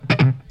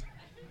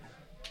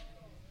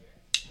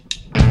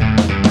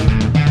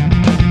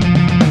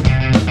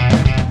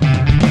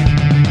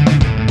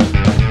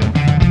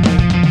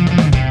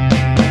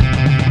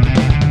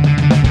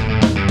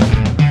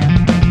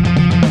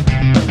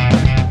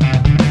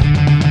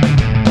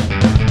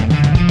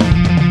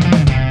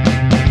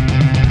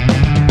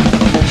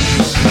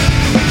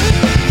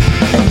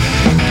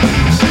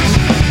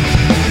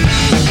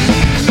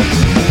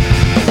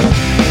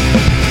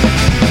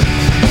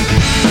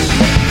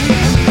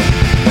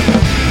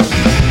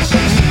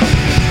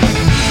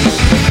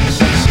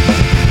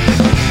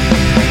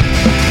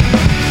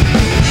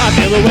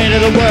the weight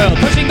of the world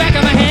pushing back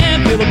on my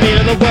hand, feel the beat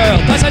of the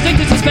world. Plus I sink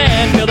to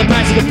suspend, feel the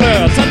price of the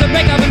pearl. Start to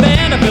break up and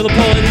bend, I feel the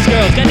pull of these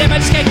girls. Goddamn, I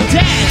just can't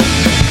contend.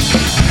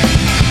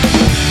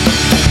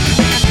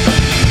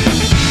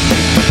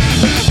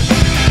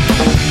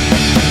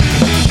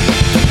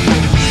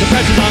 The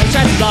pressure's on, the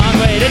chest is on,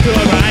 waiting to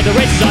arrive. The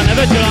race is on,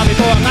 never too long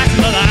before I'm last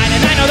in the line.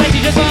 And I know that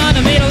you just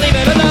wanted me to leave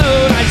it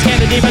alone. I just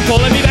can't, the demon's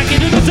pulling me back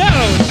into the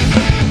zone.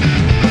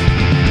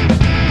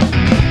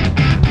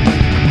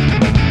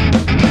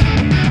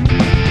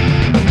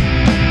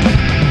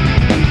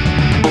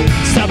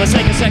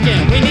 Take a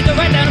second, we need to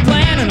write down a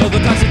plan and all the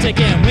clocks are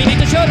ticking. We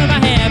need to show them my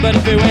hand, but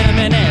if we wait a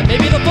minute,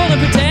 maybe they'll fold and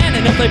pretend.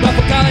 And if they bluff,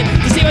 we'll call it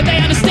to see what they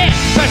understand.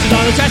 Pressure's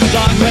on, the trash is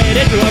on,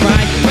 waiting to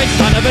arrive. Race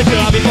is on, never too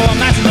long before I'm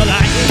last in the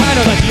line. I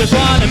know that you just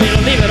wanted me to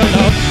leave it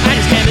alone. I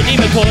just can't, the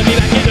demon pulling me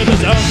back into the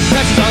zone.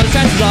 Pressure's on, the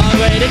trash is on,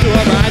 waiting to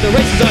arrive. The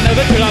race is on,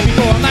 never too long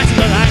before I'm last in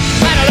the line.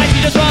 I know that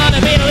you just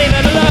wanted me to leave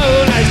it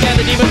alone. I just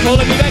can't, the demon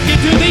pulling me back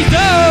into the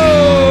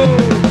zone.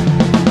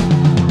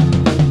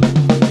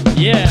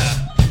 Yeah.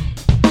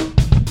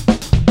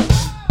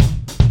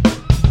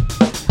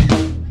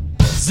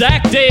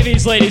 Zach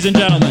Davies, ladies and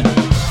gentlemen.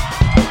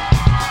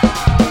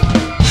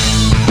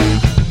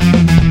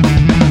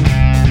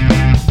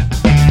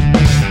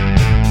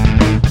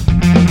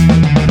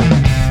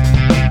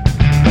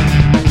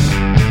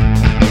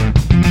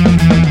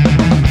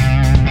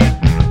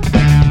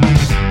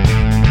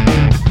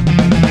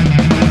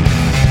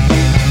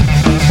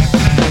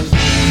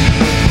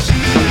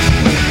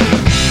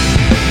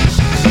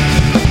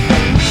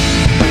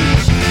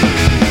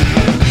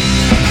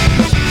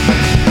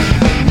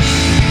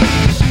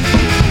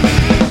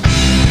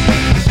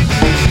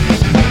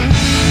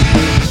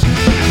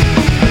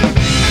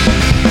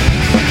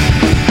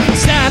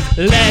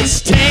 Let's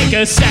take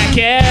a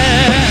second.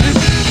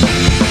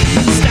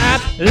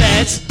 Stop,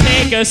 let's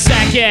take a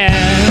second.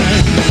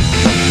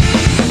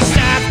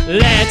 Stop,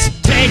 let's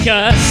take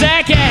a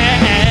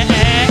second.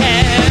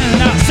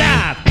 No,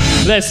 stop,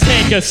 let's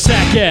take a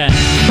second.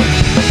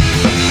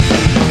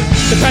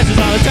 The pressure's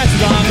on, the trash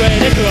is on,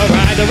 ready to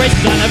arrive. The race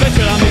is on, never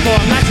too long before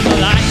I'm last in the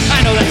line.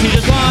 I know that you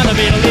just wanted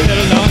me to leave it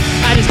alone.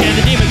 I just can't,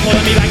 the demon's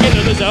pulling me back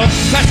into the zone.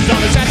 Pressure's on,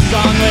 the trash is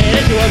on,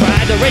 ready to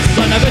arrive. The race is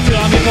on, never too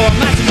long before I'm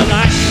last in the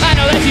line. I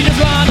know that you just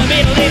wanted